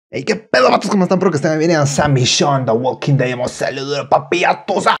Hey, ¿qué pedo, vatos? ¿Cómo están? Porque están bien a Michonne, The Walking Dead. Hemos salido de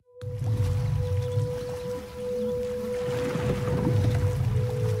papiatosa.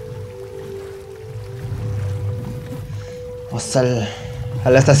 Vamos a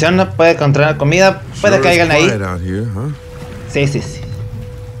la estación, no puede encontrar comida, puede que caigan ahí. Here, huh? Sí, sí, sí.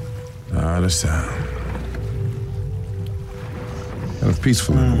 Not a sound. Kind of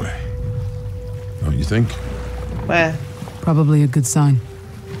peaceful in a way. Don't you think? Well, probably a good sign.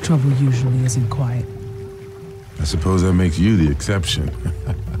 Trouble usually isn't quiet. I suppose that makes you the exception.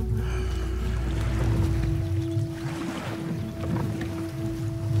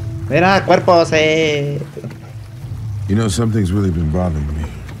 mira, cuerpos, You know, something's really been bothering me,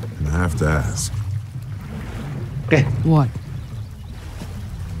 and I have to ask. ¿Qué? What?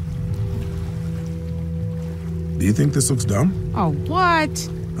 Do you think this looks dumb? Oh, what?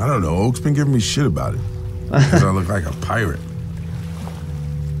 I don't know. Oak's been giving me shit about it. Because I look like a pirate.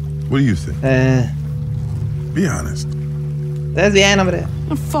 What do you think? Be honest. Estás bien, hombre.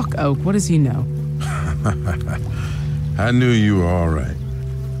 Oh, fuck Oak. What does he know? I knew you were all right.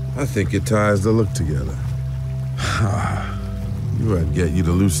 I think it ties the look together. Knew I'd get you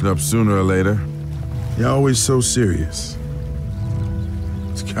to loosen up sooner or later. You're always so serious.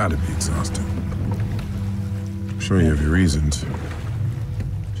 It's gotta be exhausting. I'm sure you have your reasons.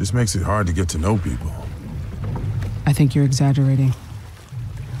 Just makes it hard to get to know people. I think you're exaggerating.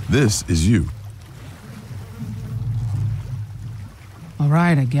 This is you. All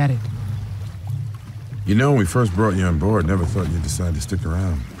right, I get it. You know, when we first brought you on board, never thought you'd decide to stick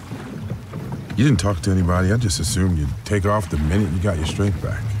around. You didn't talk to anybody. I just assumed you'd take off the minute you got your strength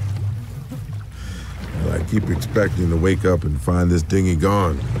back. Well, I keep expecting to wake up and find this dinghy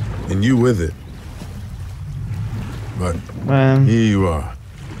gone, and you with it. But here you are.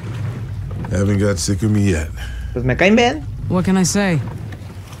 Haven't got sick of me yet. Pues me caen bien. What can I say?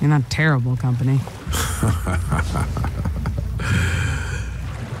 You're not terrible company.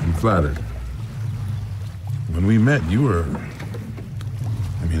 I'm flattered. When we met, you were...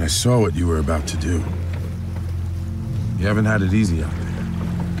 I mean, I saw what you were about to do. You haven't had it easy out there.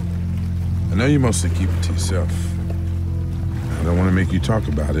 I know you mostly keep it to yourself. I don't want to make you talk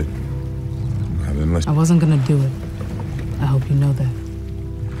about it. Not unless... I wasn't gonna do it. I hope you know that.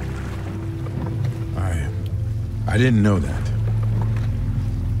 I didn't know that.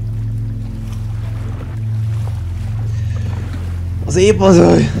 Sí, pues.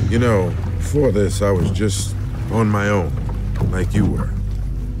 You know, before this, I was just on my own, like you were.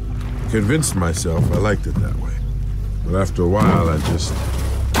 Convinced myself I liked it that way. But after a while, I just...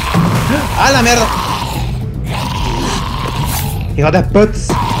 ¡A la mierda! ¡Hijo de putz!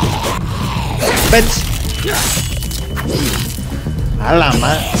 ¡Bitch! ¡A la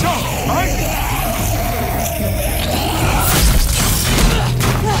madre!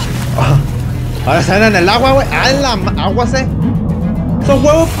 Ahora están en el agua, güey. ¡A la agua, Esos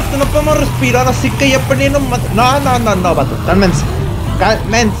huevos, porque no podemos respirar, así que ya perdieron. No, vato. Cálmense.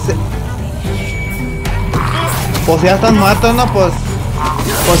 Cálmense. Pues ya están muertos, ¿no? Pues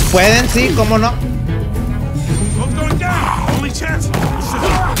pueden, sí, ¿cómo no?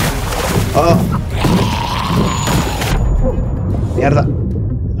 Oh. Mierda.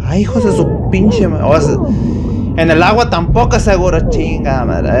 Ay, hijos de su pinche madre. En el agua tampoco es seguro, chinga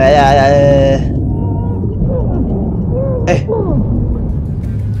madre.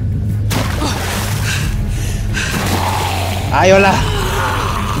 Ay, hola.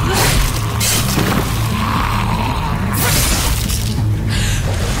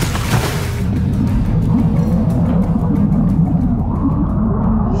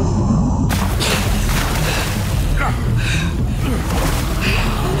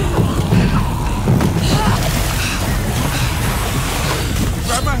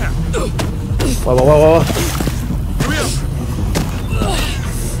 Wow.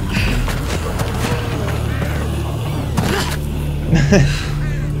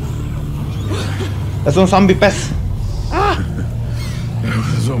 Es un zombie pez. It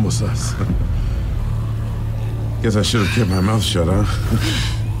was almost us. Guess I should have kept my mouth shut, huh?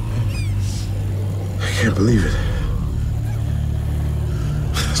 I can't believe it.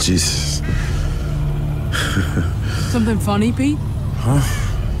 Jesus. Something funny, Pete? Huh?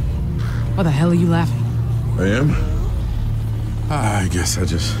 Why the hell are you laughing? I am? I guess I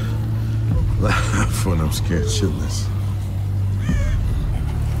just laugh when I'm scared shitless.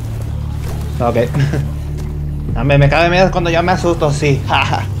 Ok. A mí me cae de miedo cuando yo me asusto, sí.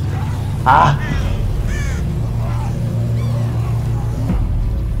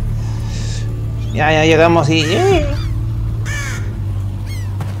 Ya llegamos y...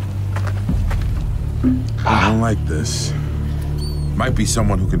 I don't like this. Might be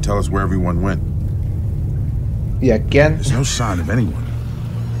someone who can tell us where everyone went. ¿Y a quién? There's no sign of anyone.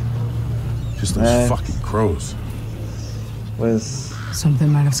 Just those fucking crows. Pues...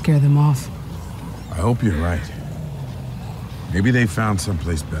 Something might have scared them off. I hope you're right. Maybe they found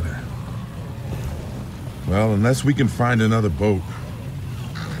someplace better. Well, unless we can find another boat.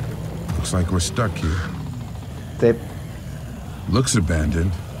 Looks like we're stuck here. Sí. Looks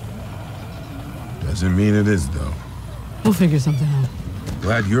abandoned. Doesn't mean it is, though. We'll figure something out.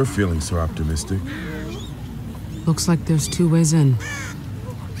 Glad you're feeling so optimistic. Looks like there's 2 ways in.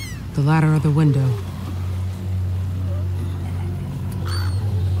 The ladder or the window.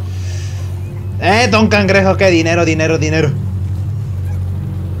 Don Cangrejo, que dinero, dinero, dinero.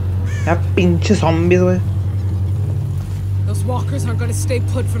 Ya pinche zombies, güey. Those walkers aren't gonna stay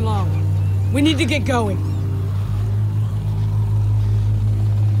put for long. We need to get going.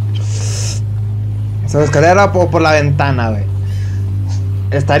 ¿Se la escalera o por la ventana, güey?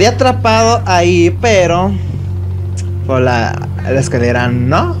 Estaría atrapado ahí, pero... Por la escalera,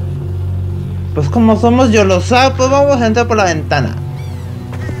 ¿no? Pues como somos yo los sapos, pues vamos a entrar por la ventana.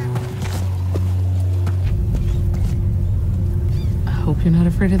 I hope you're not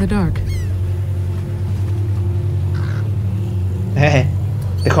afraid of the dark.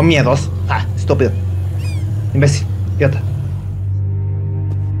 Dejó miedos. Ah, estúpido. Imbécil, idiota.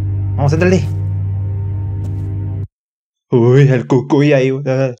 Vamos a entrarle. Uy, el cucuy ahí.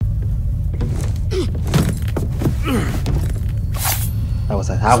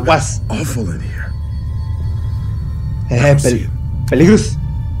 Aguas. Awful in here. Peligros.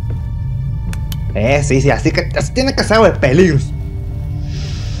 Sí, así tiene que ser, güey. Peligros.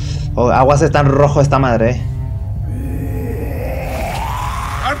 Oh, aguas, es tan rojo esta madre,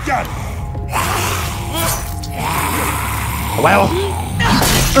 I've got it. ¡A huevo!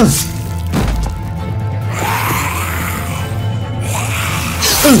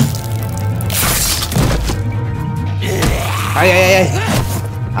 ¡Ay!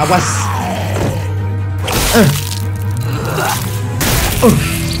 ¡Aguas!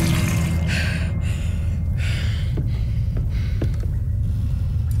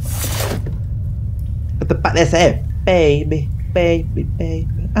 ¿Qué te parece? Baby.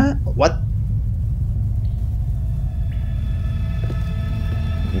 Ah, what?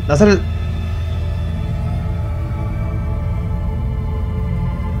 No sé.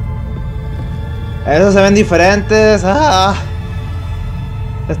 Esos se ven diferentes.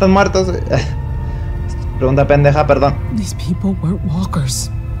 Están muertos. Pregunta pendeja, perdón. These people weren't walkers.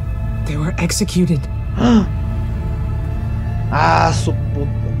 They were executed. Su puta.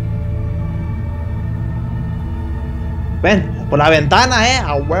 Ven, por la ventana,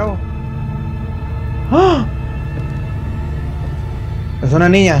 a huevo. Es una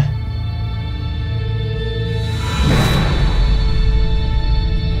niña.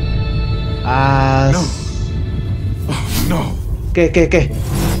 No. Oh, no. ¿Qué?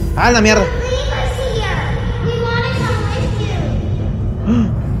 ¡Ah, la mierda!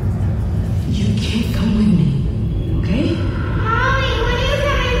 You can't come with me, okay? Mommy, when are you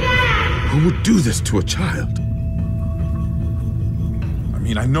coming back? Who would do this to a child? I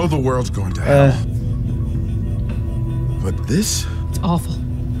mean, I know the world's going to hell. But this? It's awful.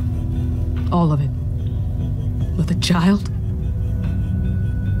 All of it. With a child?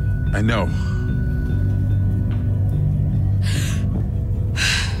 I know.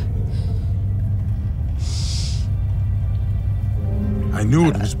 I knew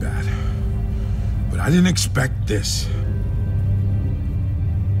it was bad, but I didn't expect this.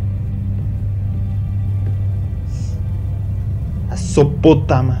 A su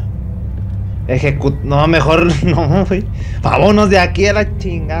puta ma. No, mejor no, güey. Vámonos de aquí a la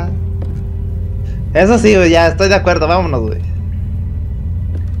chingada. Eso sí, güey, ya estoy de acuerdo, vámonos, güey.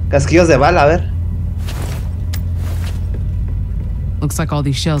 Casquillos de bala, a ver. Looks like all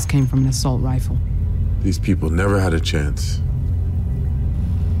these shells came from an assault rifle. These people never had a chance.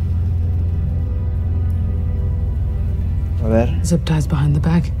 A ver. Zip ties behind the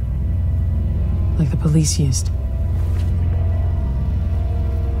back. Like the police used.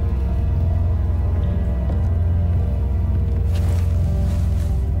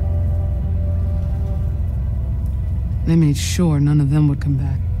 They made sure none of them would come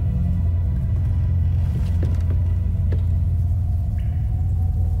back.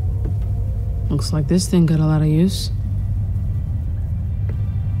 Looks like this thing got a lot of use.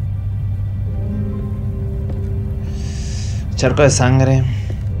 Charco de sangre.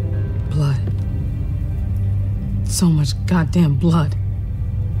 Blood. So much goddamn blood.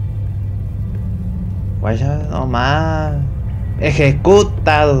 Vaya, no más.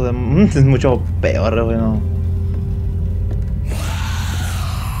 Ejecutado. Es mucho peor, güey, no.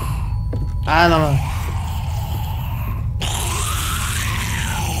 Ah, no.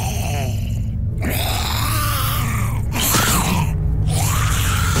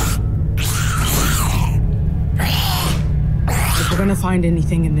 If we're gonna find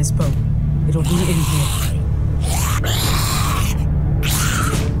anything in this boat, it'll be in here.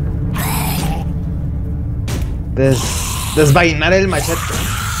 Desvainar el machete.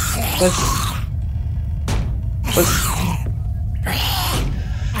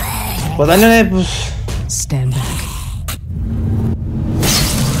 Pues dale, pues. Stand back.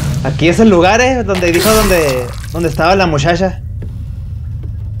 Aquí es el lugar, donde dijo donde estaba la muchacha.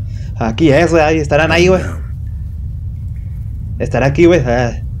 Aquí es, güey, estarán ahí, güey. Estará aquí, güey.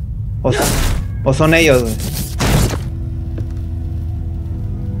 O son ellos, güey.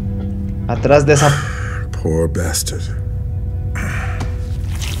 Atrás de esa. Poor bastard.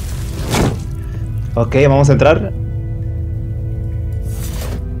 Ok, vamos a entrar.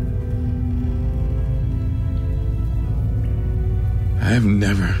 I have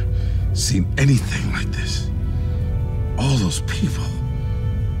never seen anything like this. All those people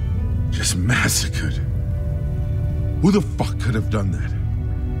just massacred. Who the fuck could have done that?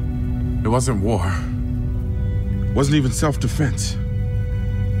 It wasn't war. It wasn't even self-defense.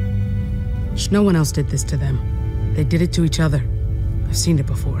 No one else did this to them. They did it to each other. I've seen it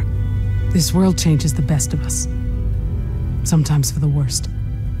before. This world changes the best of us. Sometimes for the worst.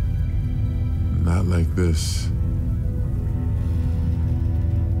 Not like this.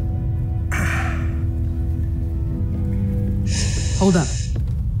 Hold up.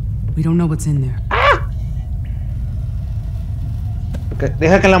 We don't know what's in there. Okay,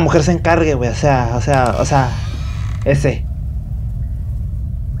 deja que la mujer se encargue, güey. O sea, ese.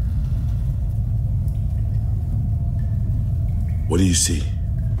 What do you see?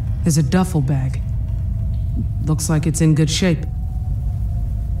 There's a duffel bag. Looks like it's in good shape.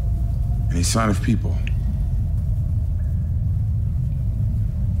 Any sign of people?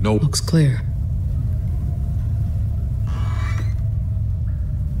 Nope. Looks clear.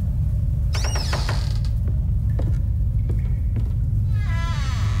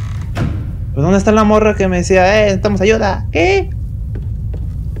 Pues ¿dónde está la morra que me decía, necesitamos ayuda? ¿Qué?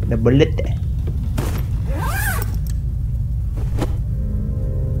 De bolete.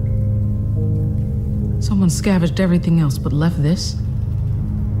 Someone scavenged everything else but left this?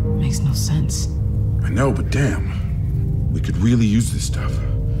 Makes no sense. I know, but damn. We could really use this stuff.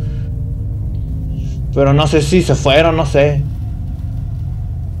 Pero no sé si se fueron, no sé.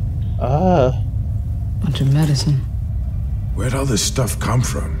 Ah. Bunch of medicine. Where'd all this stuff come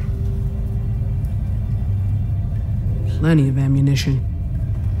from? Plenty of ammunition.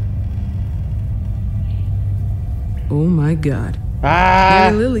 Oh my god. Ah.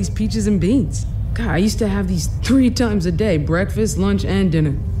 Mary Lily's peaches and beans. God, I used to have these 3 times a day. Breakfast, lunch, and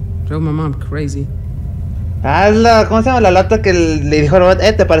dinner. Drove my mom crazy. Ah, es la, ¿cómo se llama la lata que le dijo al robot?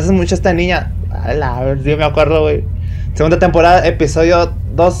 Te pareces mucho a esta niña. A ver, yo me acuerdo, güey. Segunda temporada, episodio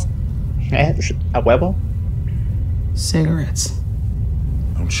 2. A huevo. Cigarettes.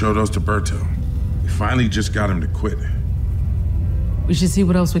 Don't show those to Berto. We finally just got him to quit. We should see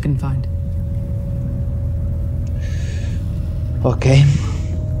what else we can find. Ok.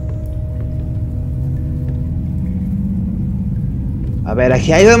 A ver,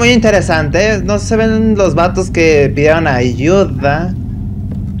 aquí hay algo muy interesante. No se ven los vatos que pidieron ayuda.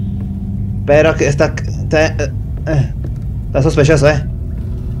 Pero que está sospechoso,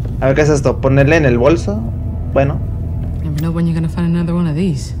 A ver, ¿qué es esto? ¿Ponerle en el bolso? Bueno. Never know when you're gonna find another one of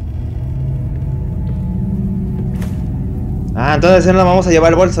these. Ah, entonces no vamos a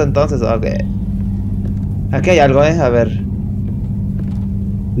llevar el bolso, entonces. Ok. Aquí hay algo, A ver.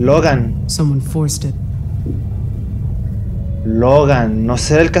 Logan. Someone forced it. Logan. No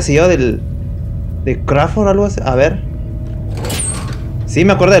sé, el casillo de Crawford o algo así. A ver. Sí,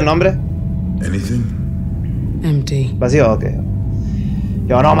 me acuerdo del nombre. Anything? Empty. Vacío, ok.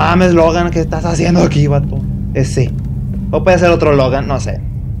 Yo, no mames, Logan, ¿qué estás haciendo aquí, vato? Ese. O puede ser otro Logan, no sé.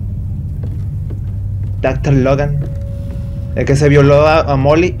 Dr. Logan. El que se violó a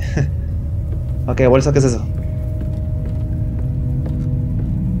Molly. Ok, bolsa, ¿qué es eso?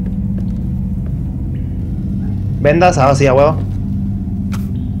 Vendas, sí, a huevo.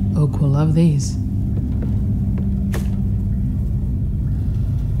 Oak will love these.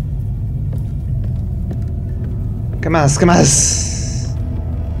 ¿Qué más? ¿Qué más?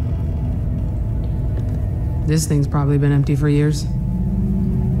 This thing's probably been empty for years.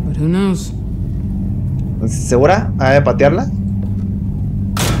 But who knows? ¿Segura? ¿Hay de patearla?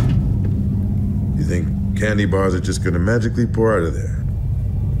 You think candy bars are just gonna magically pour out of there?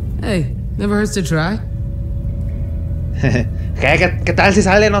 Hey, never hurts to try. ¿Qué tal si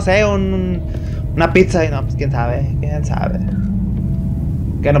sale, no sé, una pizza? Y no, pues quién sabe.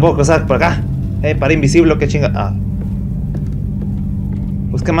 Que no puedo cruzar por acá. Para invisible, qué chinga. Ah.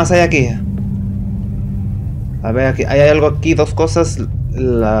 Pues qué más hay aquí. A ver, aquí hay algo aquí, 2 cosas.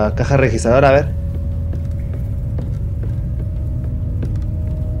 La caja registradora, a ver.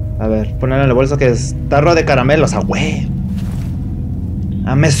 A ver, ponerlo en el bolso que es tarro de caramelos, güey.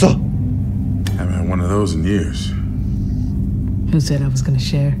 Ameso. Haven't had one of those in years. Who said I was gonna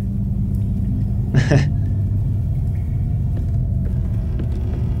share?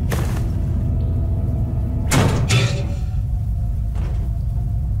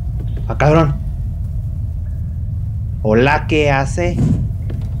 Ah, cabrón. Hola, ¿qué hace?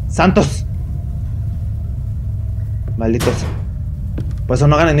 ¡Santos! Malditos. Por eso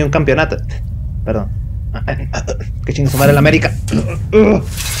no ganan ni un campeonato. Perdón. Que chingue su madre la América.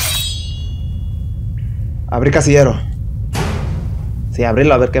 Abrí casillero. Sí,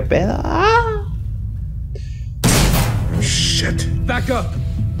 abrirlo a ver qué pedo. Oh, shit. Back up.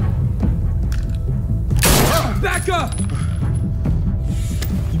 Back up.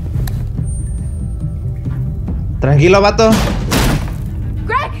 Tranquilo, vato.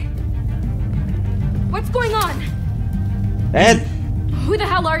 Greg! What's going on? Who the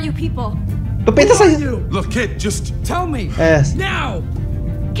hell are you people? ¿Tú piensas ahí? Look, kid, just Tell me. Now.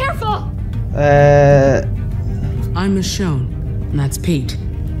 Careful! I'm Michonne, and that's Pete.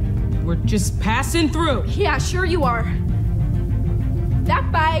 We're just passing through. Yeah, sure you are.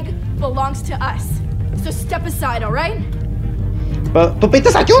 That bag belongs to us. So step aside, alright? ¿Tú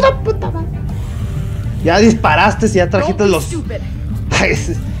piensas ayuda, puta madre? Ya disparaste, ya trajiste los... Stupid.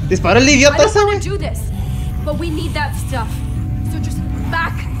 Disparó el idiota I don't ese, want güey. to do this, but we need that stuff. So just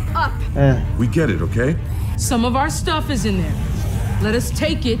back up. we get it, okay? Some of our stuff is in there. Let us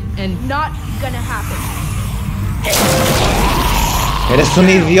take it and Not gonna happen. Eres un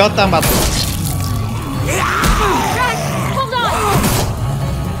idiota, vato. Greg, hold on!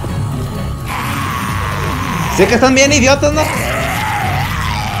 Sí que están bien idiotas, ¿no?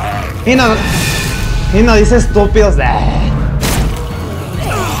 Y no dice estúpidos.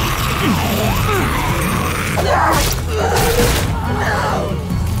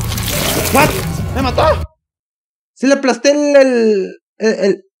 ¿What? ¿Me mató? Sí le aplasté el...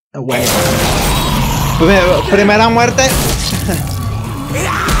 Bueno. Primera muerte.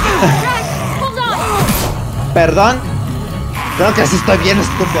 Perdón. Creo que sí estoy bien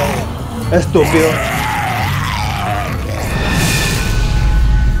estúpido.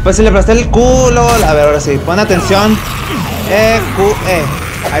 Pues si le aplasté el culo. A ver, ahora sí. Pon atención. Q-E.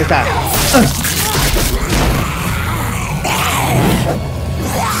 Ahí está.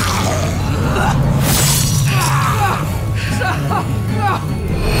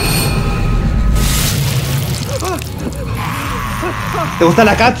 ¿Te gusta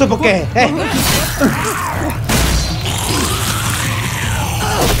la catsup o qué?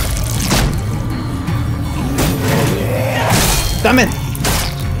 Dame.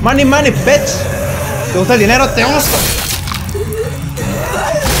 Money, bitch. ¿Te gusta el dinero? Te gusta.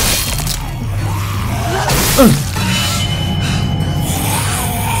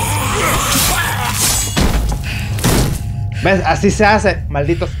 ¿Ves? Así se hace,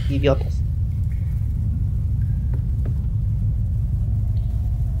 malditos idiotas.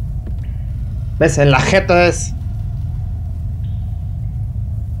 ¿Ves? En la jeta es...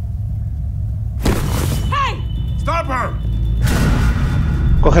 Stop her!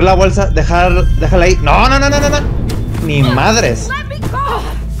 Coger la bolsa, déjala ahí. No. Ni madres. Let me go!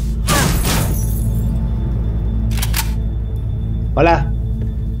 Hola.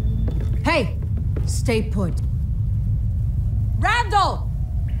 Hey, stay put. Randall!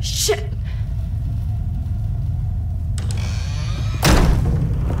 Shit!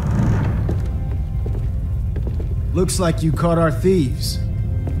 Looks like you caught our thieves.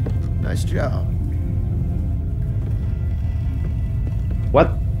 Nice job.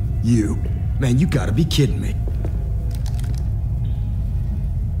 What? You. Man, you gotta be kidding me.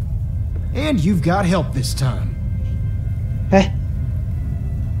 And you've got help this time.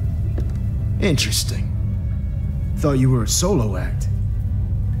 Interesting. Thought you were a solo act.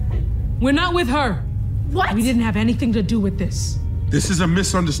 We're not with her. What? We didn't have anything to do with this. This is a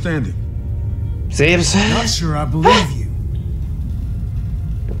misunderstanding. Sí, pues... Not sure I believe you.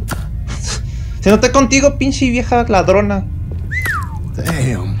 Se noté contigo, pinche vieja ladrona.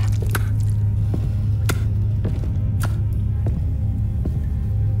 Damn.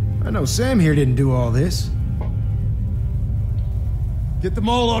 I know Sam here didn't do all this. Get them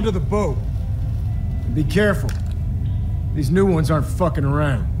all onto the boat. And be careful. These new ones aren't fucking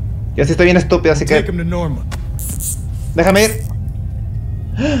around. Yo sí estoy bien estúpido, así Take que... them to Norma. Déjame ir.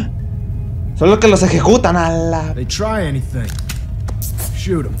 Solo que los ejecutan a la... They try anything.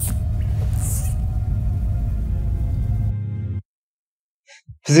 Shoot them.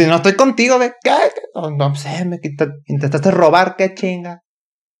 Si no estoy contigo, ¿de qué? No sé, intentaste robar, qué chinga.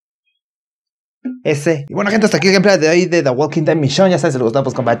 Ese. Y bueno, gente, hasta aquí el gameplay de hoy de The Walking Dead Michonne. Ya sabes, si les gustó,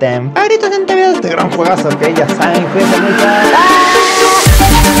 pues comparten. Ahorita, gente, vean este gran juegazo que ya saben, cuídense mucho.